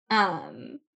have.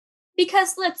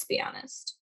 Because let's be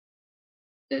honest,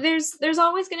 there's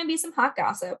always going to be some hot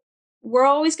gossip. We're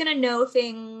always going to know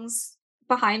things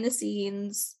behind the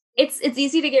scenes. It's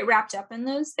easy to get wrapped up in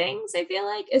those things, I feel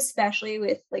like, especially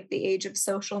with like the age of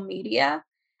social media.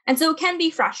 And so it can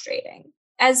be frustrating.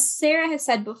 As Sarah has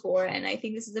said before, and I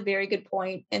think this is a very good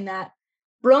point, in that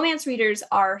romance readers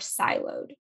are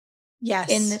siloed. Yes.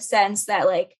 In the sense that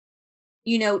like,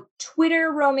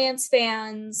 Twitter romance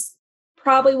fans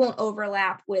probably won't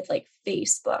overlap with like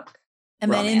Facebook.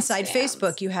 And then inside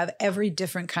Facebook, you have every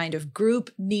different kind of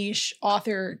group, niche,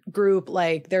 author group.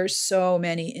 Like there's so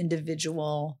many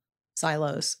individual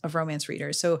silos of romance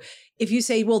readers. So if you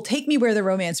say, well, take me where the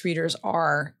romance readers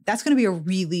are, that's going to be a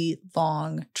really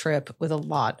long trip with a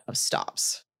lot of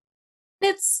stops.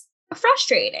 It's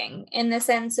frustrating in the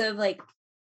sense of like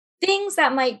things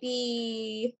that might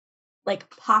be like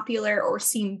popular or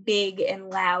seem big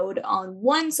and loud on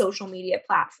one social media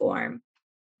platform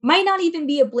might not even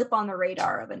be a blip on the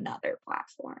radar of another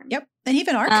platform. Yep. And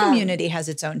even our community has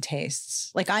its own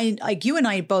tastes. Like you and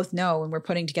I both know when we're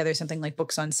putting together something like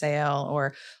books on sale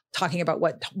or talking about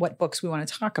what books we want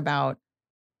to talk about,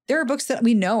 there are books that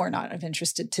we know are not of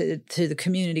interest to the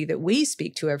community that we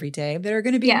speak to every day that are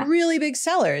going to be really big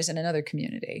sellers in another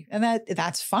community. And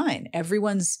that's fine.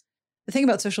 The thing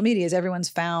about social media is everyone's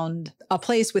found a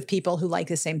place with people who like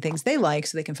the same things they like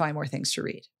so they can find more things to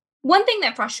read. One thing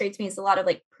that frustrates me is a lot of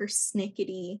like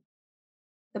persnickety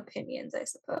opinions, I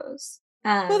suppose.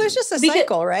 Well, there's just a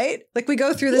cycle, right? Like we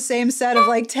go through the same set of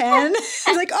like 10. It's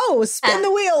like, oh, spin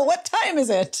the wheel. What time is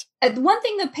it? One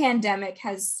thing the pandemic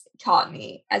has taught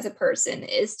me as a person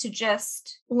is to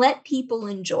just let people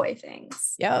enjoy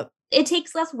things. Yep. It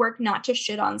takes less work not to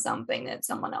shit on something that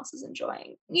someone else is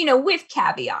enjoying, with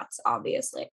caveats,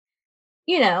 obviously.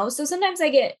 So sometimes I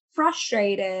get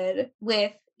frustrated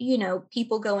with,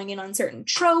 people going in on certain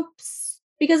tropes,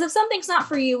 because if something's not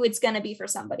for you, it's going to be for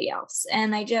somebody else.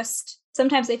 And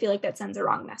sometimes I feel like that sends a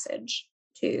wrong message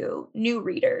to new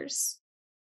readers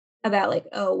about like,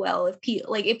 oh, well,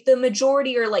 if the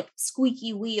majority are like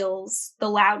squeaky wheels, the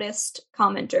loudest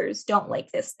commenters don't like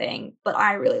this thing, but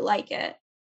I really like it.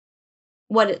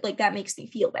 That makes me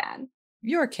feel bad.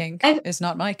 Your kink is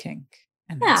not my kink.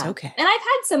 And that's okay. And I've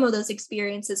had some of those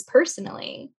experiences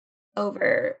personally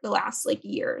over the last like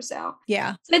year or so.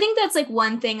 Yeah. So I think that's like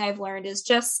one thing I've learned is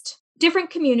just different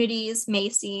communities may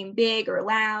seem big or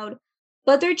loud,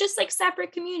 but they're just like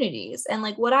separate communities. And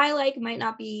like what I like might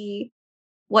not be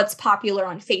what's popular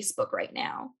on Facebook right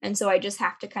now. And so I just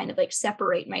have to kind of like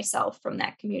separate myself from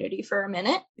that community for a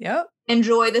minute. Yep.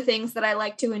 Enjoy the things that I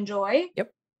like to enjoy.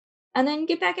 Yep. And then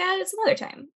get back at it some other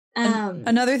time.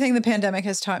 Another thing the pandemic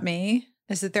has taught me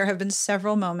is that there have been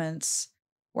several moments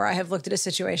where I have looked at a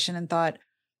situation and thought,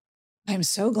 I'm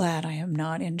so glad I am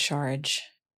not in charge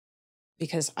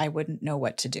because I wouldn't know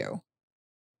what to do.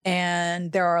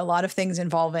 And there are a lot of things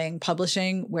involving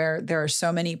publishing where there are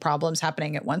so many problems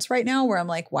happening at once right now where I'm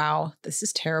like, wow, this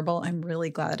is terrible. I'm really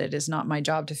glad it is not my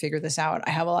job to figure this out. I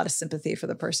have a lot of sympathy for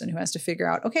the person who has to figure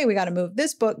out, okay, we got to move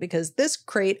this book because this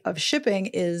crate of shipping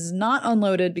is not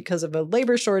unloaded because of a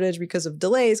labor shortage, because of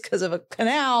delays, because of a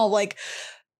canal. Like,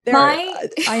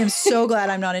 I am so glad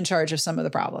I'm not in charge of some of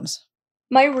the problems.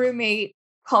 My roommate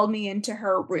called me into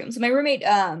her room. So my roommate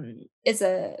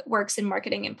works in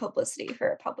marketing and publicity for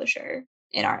a publisher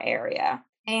in our area.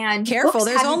 And careful,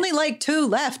 there's only like 2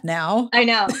 left now. I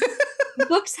know.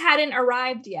 Books hadn't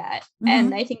arrived yet. Mm-hmm.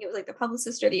 And I think it was like the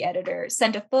publicist or the editor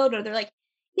sent a photo. They're like,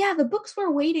 yeah, the books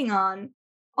we're waiting on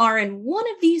are in one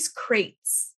of these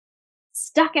crates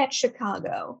stuck at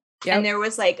Chicago. Yep. And there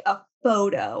was like a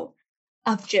photo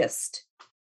of just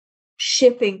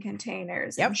shipping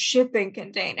containers and shipping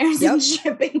containers and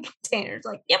shipping containers.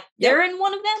 Like, they're in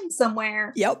one of them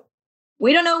somewhere. Yep.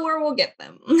 We don't know where we'll get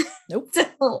them. Nope.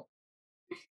 So,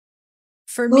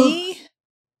 for me,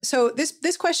 so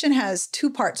this question has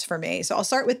 2 parts for me. So I'll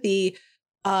start with the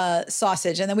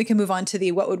sausage, and then we can move on to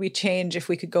the what would we change if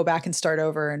we could go back and start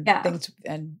over and things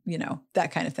and, you know,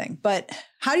 that kind of thing. But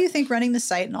how do you think running the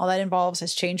site and all that involves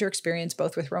has changed your experience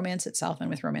both with Romance itself and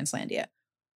with Romancelandia?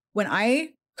 When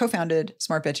I co-founded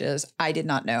Smart Bitches, I did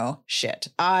not know shit.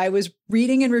 I was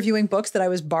reading and reviewing books that I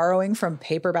was borrowing from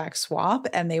Paperback Swap,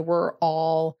 and they were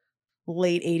all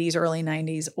late 80s, early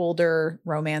 90s, older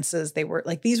romances. They were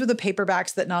like, these were the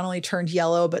paperbacks that not only turned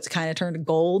yellow, but kind of turned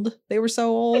gold. They were so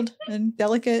old and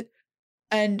delicate.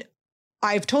 And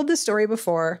I've told this story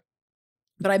before,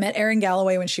 but I met Erin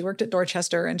Galloway when she worked at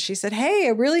Dorchester, and she said, hey,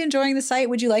 I'm really enjoying the site.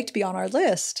 Would you like to be on our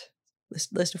list?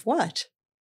 List of what?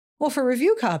 Well, for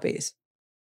review copies.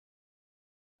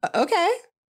 Okay.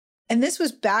 And this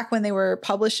was back when they were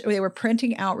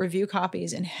printing out review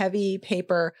copies in heavy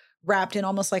paper wrapped in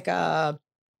almost like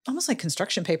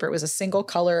construction paper. It was a single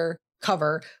color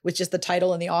cover with just the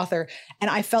title and the author.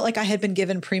 And I felt like I had been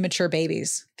given premature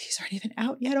babies. These aren't even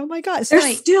out yet. Oh my God.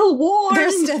 They're still warm.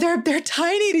 They're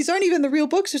tiny. These aren't even the real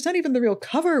books. There's not even the real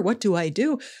cover. What do I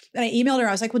do? And I emailed her.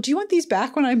 I was like, well, do you want these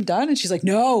back when I'm done? And she's like,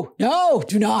 no,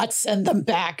 do not send them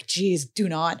back. Jeez, do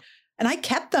not. And I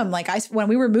kept them. Like when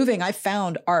we were moving, I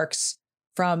found ARCs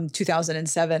from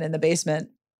 2007 in the basement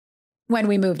when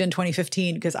we moved in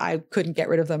 2015 because I couldn't get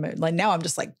rid of them. Like now I'm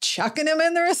just like chucking them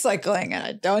in the recycling and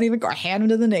I don't even go hand them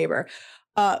to the neighbor.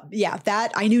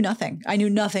 That I knew nothing. I knew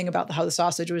nothing about how the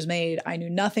sausage was made. I knew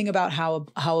nothing about how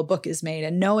a book is made.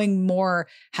 And knowing more,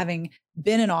 having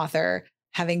been an author,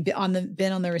 having been on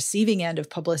the receiving end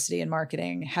of publicity and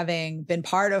marketing, having been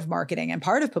part of marketing and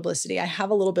part of publicity, I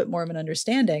have a little bit more of an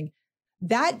understanding.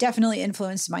 That definitely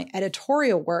influenced my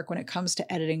editorial work when it comes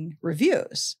to editing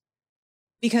reviews,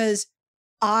 because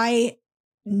I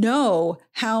know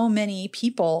how many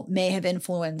people may have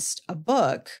influenced a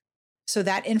book. So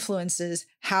that influences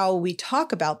how we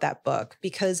talk about that book,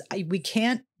 because we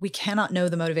cannot know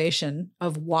the motivation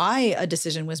of why a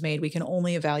decision was made. We can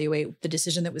only evaluate the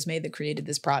decision that was made that created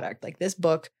this product. Like this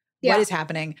book, what is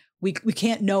happening? We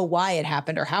can't know why it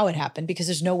happened or how it happened because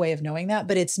there's no way of knowing that.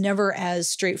 But it's never as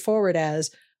straightforward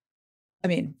as,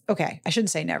 I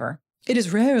shouldn't say never. It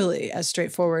is rarely as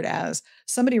straightforward as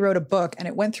somebody wrote a book and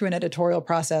it went through an editorial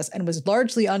process and was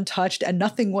largely untouched and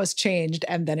nothing was changed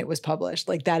and then it was published.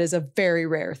 Like that is a very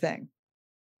rare thing.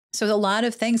 So a lot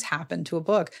of things happen to a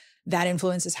book that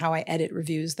influences how I edit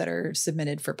reviews that are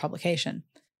submitted for publication.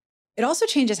 It also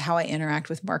changes how I interact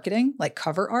with marketing, like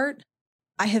cover art.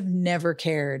 I have never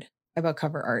cared about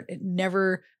cover art.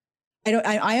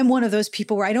 I am one of those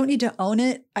people where I don't need to own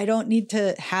it. I don't need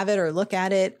to have it or look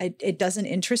at it. It doesn't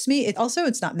interest me.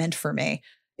 It's not meant for me.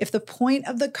 If the point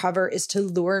of the cover is to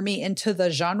lure me into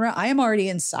the genre, I am already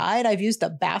inside. I've used the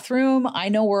bathroom. I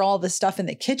know where all the stuff in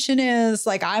the kitchen is.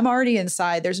 Like I'm already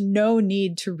inside. There's no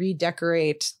need to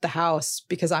redecorate the house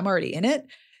because I'm already in it.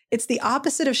 It's the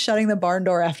opposite of shutting the barn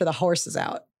door after the horse is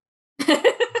out.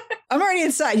 I'm already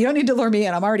inside. You don't need to lure me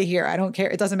in. I'm already here. I don't care.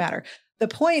 It doesn't matter. The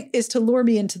point is to lure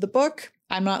me into the book.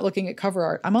 I'm not looking at cover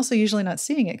art. I'm also usually not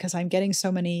seeing it because I'm getting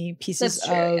so many pieces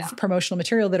of promotional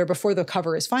material that are before the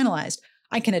cover is finalized.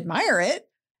 I can admire it.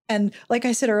 And like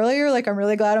I said earlier, like I'm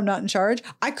really glad I'm not in charge.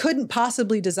 I couldn't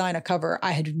possibly design a cover.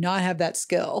 I do not have that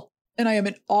skill. And I am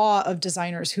in awe of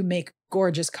designers who make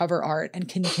gorgeous cover art and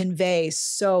can convey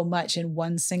so much in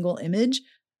one single image.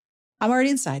 I'm already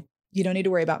inside. You don't need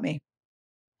to worry about me.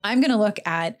 I'm going to look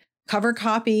at cover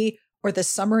copy or the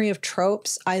summary of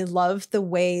tropes. I love the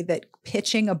way that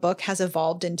pitching a book has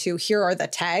evolved into here are the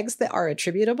tags that are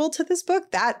attributable to this book.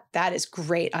 That is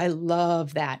great. I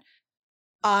love that.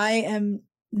 I am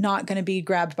not going to be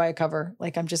grabbed by a cover.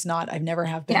 Like I'm just not, I've never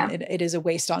have been. Yeah. It is a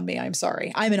waste on me. I'm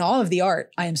sorry. I'm in awe of the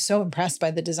art. I am so impressed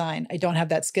by the design. I don't have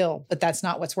that skill, but that's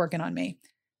not what's working on me.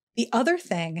 The other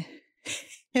thing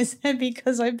is that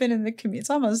because I've been in the community, it's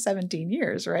almost 17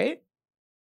 years, right?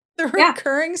 The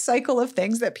recurring cycle of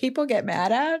things that people get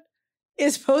mad at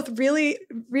is both really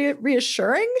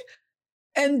reassuring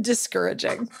and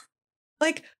discouraging.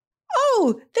 Like,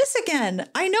 oh, this again.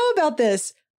 I know about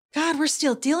this. God, we're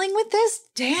still dealing with this?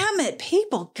 Damn it,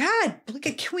 people. God,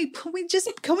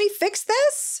 can we fix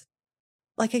this?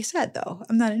 Like I said, though,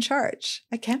 I'm not in charge.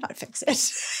 I cannot fix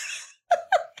it.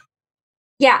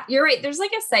 Yeah, you're right. There's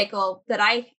like a cycle that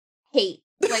I hate.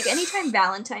 Like anytime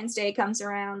Valentine's Day comes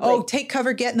around. Oh, like, take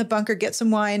cover, get in the bunker, get some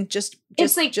wine. Just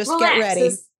relax. Get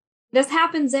ready. This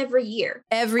happens every year.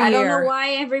 I don't know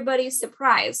why everybody's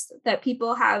surprised that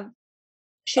people have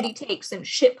shitty takes and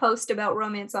shit post about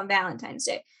romance on Valentine's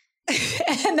Day.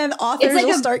 And then authors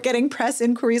will start getting press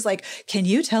inquiries like, can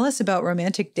you tell us about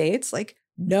romantic dates? Like,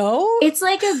 no. It's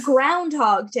like a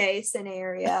Groundhog Day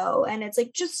scenario. And it's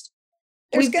like, just,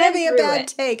 there's going to be a bad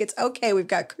take. It's okay. We've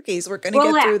got cookies. We're going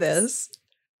to get through this.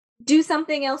 Do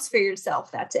something else for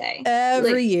yourself that day.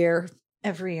 Every year.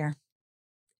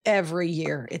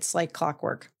 It's like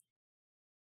clockwork.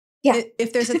 Yeah.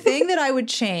 If there's a thing that I would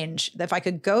change, if I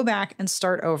could go back and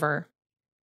start over,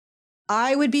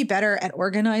 I would be better at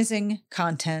organizing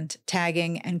content,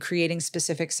 tagging, and creating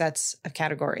specific sets of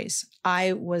categories.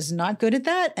 I was not good at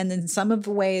that. And then some of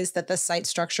the ways that the site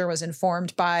structure was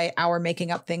informed by our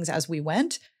making up things as we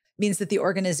went means that the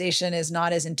organization is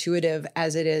not as intuitive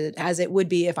as it would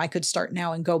be if I could start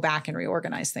now and go back and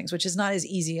reorganize things, which is not as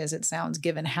easy as it sounds,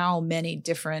 given how many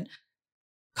different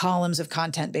columns of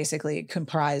content basically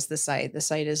comprise the site. The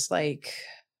site is like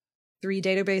 3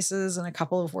 databases and a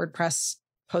couple of WordPress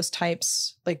post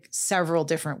types, like several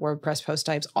different WordPress post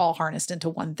types, all harnessed into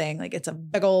one thing. Like it's a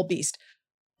big old beast.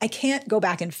 I can't go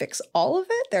back and fix all of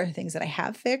it. There are things that I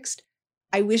have fixed.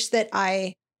 I wish that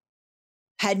I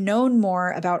had known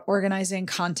more about organizing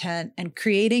content and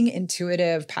creating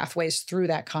intuitive pathways through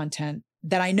that content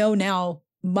that I know now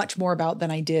much more about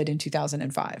than I did in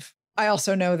 2005. I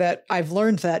also know that I've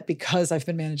learned that because I've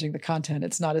been managing the content.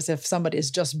 It's not as if somebody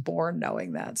is just born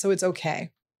knowing that. So it's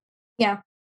okay. Yeah.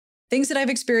 Things that I've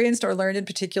experienced or learned in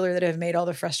particular that have made all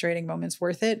the frustrating moments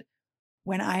worth it.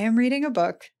 When I am reading a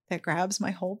book that grabs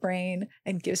my whole brain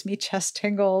and gives me chest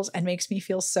tingles and makes me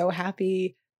feel so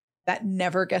happy, that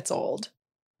never gets old.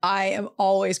 I am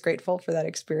always grateful for that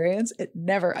experience. It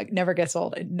never gets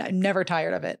old. I'm never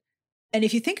tired of it. And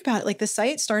if you think about it, like the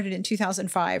site started in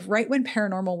 2005, right when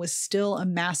paranormal was still a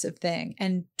massive thing.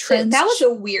 And trends. That was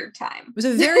a weird time. It was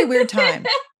a very weird time.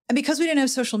 And because we didn't have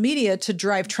social media to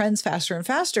drive trends faster and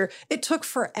faster, it took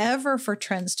forever for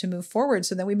trends to move forward.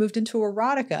 So then we moved into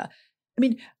erotica. I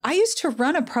mean, I used to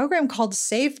run a program called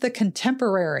Save the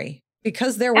Contemporary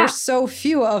because there were so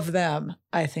few of them.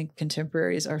 I think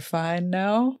contemporaries are fine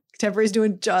now. Contemporaries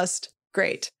doing just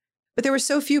great. But there were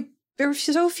so few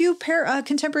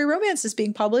contemporary romances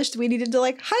being published. We needed to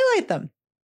like highlight them.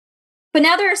 But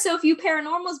now there are so few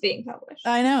paranormals being published.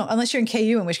 I know, unless you're in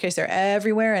KU, in which case they're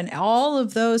everywhere. And all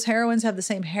of those heroines have the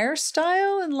same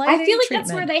hairstyle and lighting I feel like treatment.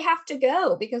 That's where they have to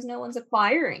go because no one's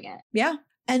acquiring it. Yeah.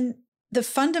 And the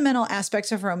fundamental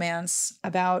aspects of romance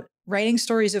about writing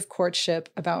stories of courtship,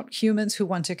 about humans who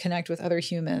want to connect with other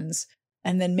humans,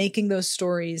 and then making those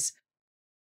stories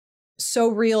so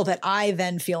real that I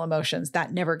then feel emotions,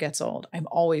 that never gets old. I'm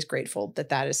always grateful that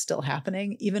that is still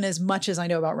happening. Even as much as I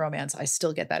know about romance, I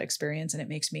still get that experience and it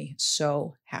makes me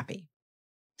so happy.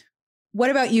 What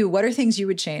about you? What are things you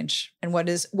would change? And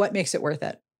what makes it worth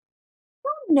it? I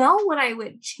don't know what I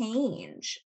would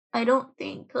change. I don't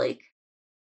think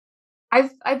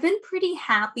I've been pretty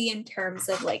happy in terms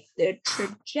of like the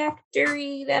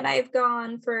trajectory that I've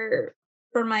gone for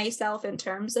myself in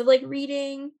terms of like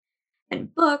reading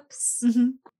and books. Mm-hmm.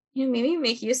 You know, maybe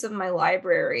make use of my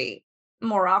library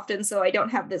more often so I don't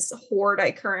have this hoard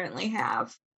I currently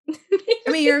have.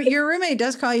 I mean, your roommate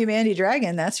does call you Mandy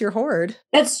Dragon. That's your hoard.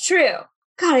 That's true.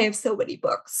 God, I have so many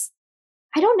books.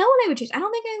 I don't know what I would change. I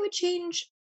don't think I would change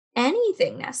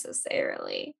anything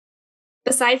necessarily.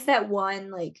 Besides that one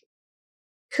like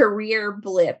career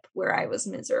blip where I was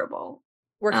miserable.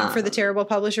 Working for the terrible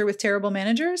publisher with terrible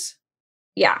managers?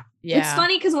 Yeah. It's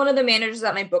funny because one of the managers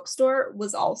at my bookstore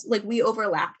was also like we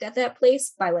overlapped at that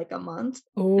place by like a month.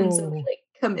 Ooh. And so we like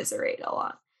commiserate a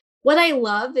lot. What I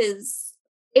love is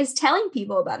telling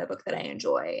people about a book that I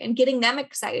enjoy and getting them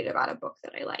excited about a book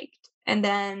that I liked. And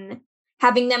then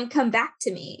having them come back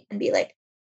to me and be like,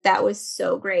 that was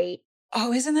so great.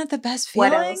 Oh, isn't that the best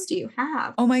feeling? What else do you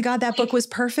have? Oh my God, that book was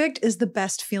perfect is the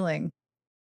best feeling.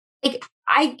 like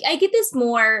I get this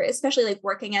more, especially like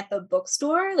working at the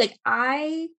bookstore. Like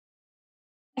I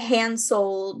hand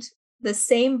sold the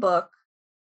same book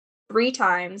 3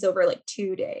 times over like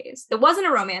 2 days. It wasn't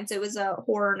a romance. It was a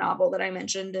horror novel that I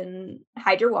mentioned in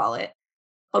Hide Your Wallet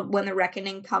called When the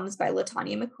Reckoning Comes by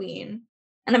LaTanya McQueen.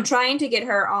 And I'm trying to get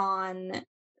her on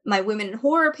my Women in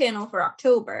Horror panel for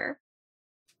October.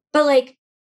 But like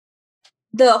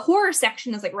the horror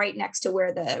section is like right next to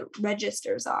where the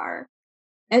registers are.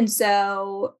 And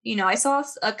so, you know, I saw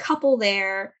a couple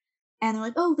there and they're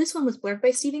like, oh, this one was blurred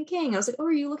by Stephen King. I was like, oh,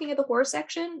 are you looking at the horror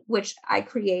section? Which I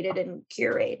created and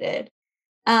curated.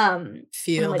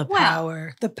 Feel the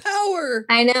power. The power.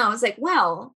 I know. I was like,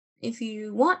 well, if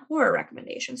you want horror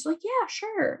recommendations, like, yeah,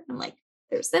 sure. I'm like,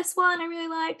 there's this one I really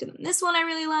liked, and this one I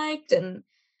really liked. And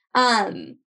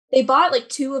they bought like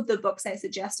 2 of the books I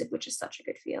suggested, which is such a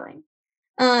good feeling.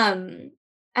 And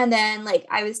then like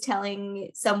I was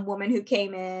telling some woman who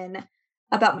came in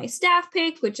about my staff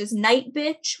pick, which is Night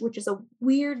Bitch, which is a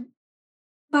weird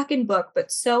fucking book,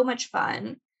 but so much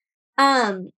fun.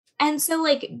 And so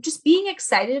like just being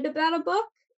excited about a book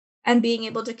and being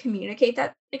able to communicate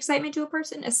that excitement to a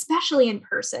person, especially in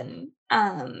person,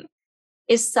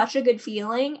 is such a good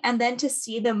feeling. And then to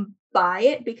see them buy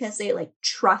it because they like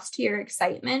trust your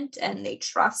excitement and they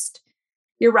trust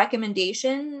your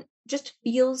recommendation just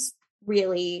feels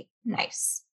really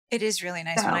nice. It is really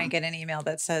nice when I get an email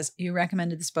that says you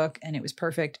recommended this book and it was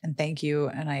perfect and thank you.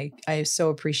 And I so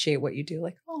appreciate what you do.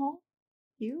 Like, oh,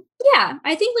 you? Yeah,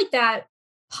 I think like that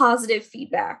positive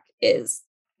feedback is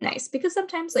nice because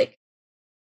sometimes like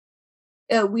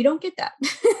we don't get that.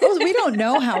 Well, we don't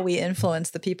know how we influence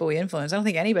the people we influence. I don't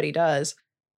think anybody does.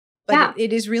 But yeah.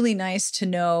 it is really nice to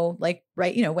know, like,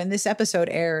 right, you know, when this episode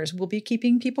airs, we'll be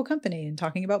keeping people company and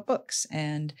talking about books.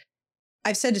 And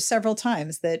I've said several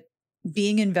times that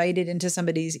being invited into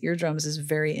somebody's eardrums is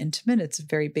very intimate. It's a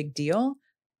very big deal.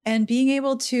 And being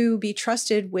able to be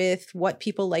trusted with what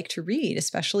people like to read,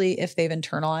 especially if they've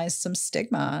internalized some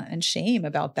stigma and shame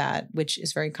about that, which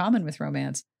is very common with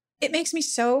romance. It makes me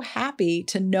so happy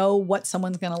to know what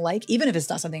someone's going to like, even if it's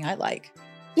not something I like.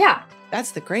 Yeah.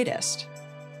 That's the greatest.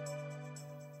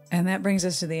 And that brings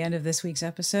us to the end of this week's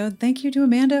episode. Thank you to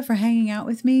Amanda for hanging out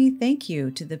with me. Thank you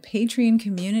to the Patreon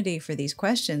community for these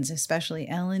questions, especially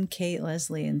Ellen, Kate,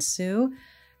 Leslie, and Sue.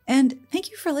 And thank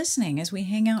you for listening as we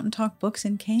hang out and talk books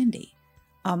and candy.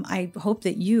 I hope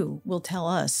that you will tell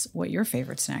us what your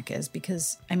favorite snack is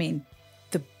because, I mean,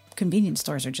 the convenience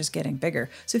stores are just getting bigger.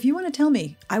 So if you want to tell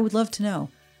me, I would love to know.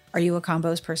 Are you a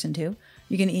combos person too?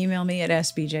 You can email me at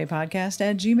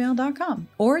sbjpodcast@gmail.com,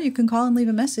 or you can call and leave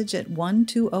a message at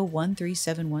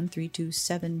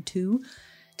 1-201-371-3272.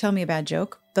 Tell me a bad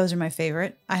joke. Those are my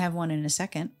favorite. I have one in a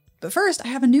second. But first, I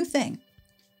have a new thing.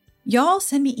 Y'all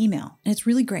send me email, and it's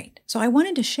really great. So I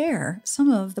wanted to share some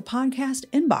of the podcast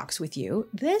inbox with you.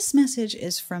 This message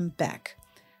is from Beck.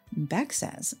 Beck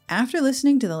says, after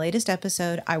listening to the latest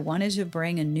episode, I wanted to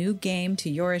bring a new game to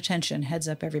your attention. Heads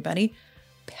up, everybody.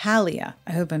 Palia.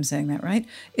 I hope I'm saying that right.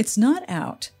 It's not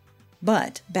out,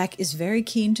 but Beck is very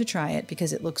keen to try it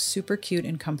because it looks super cute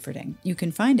and comforting. You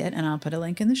can find it, and I'll put a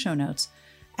link in the show notes,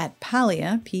 at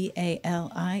Palia, PALIA.com.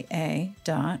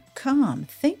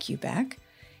 Thank you, Beck.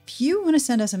 If you want to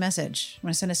send us a message,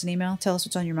 want to send us an email, tell us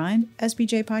what's on your mind,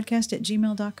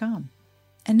 sbjpodcast@gmail.com.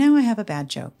 And now I have a bad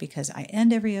joke because I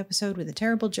end every episode with a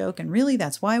terrible joke, and really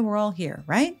that's why we're all here,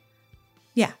 right?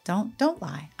 Yeah, don't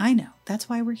lie. I know. That's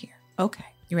why we're here. Okay,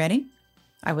 you ready?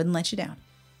 I wouldn't let you down.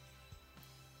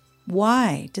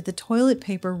 Why did the toilet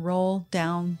paper roll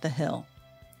down the hill?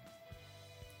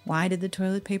 Why did the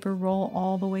toilet paper roll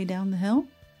all the way down the hill?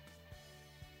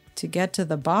 To get to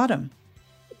the bottom.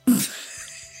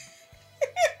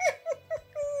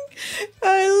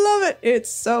 I love it. It's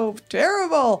so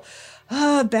terrible.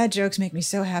 Bad jokes make me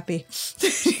so happy.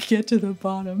 Get to the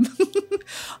bottom.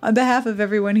 On behalf of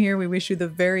everyone here, we wish you the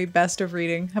very best of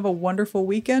reading. Have a wonderful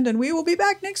weekend, and we will be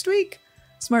back next week.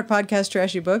 Smart Podcast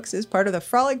Trashy Books is part of the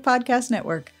Frolic Podcast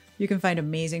Network. You can find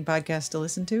amazing podcasts to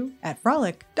listen to at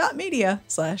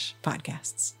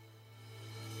frolic.media/podcasts.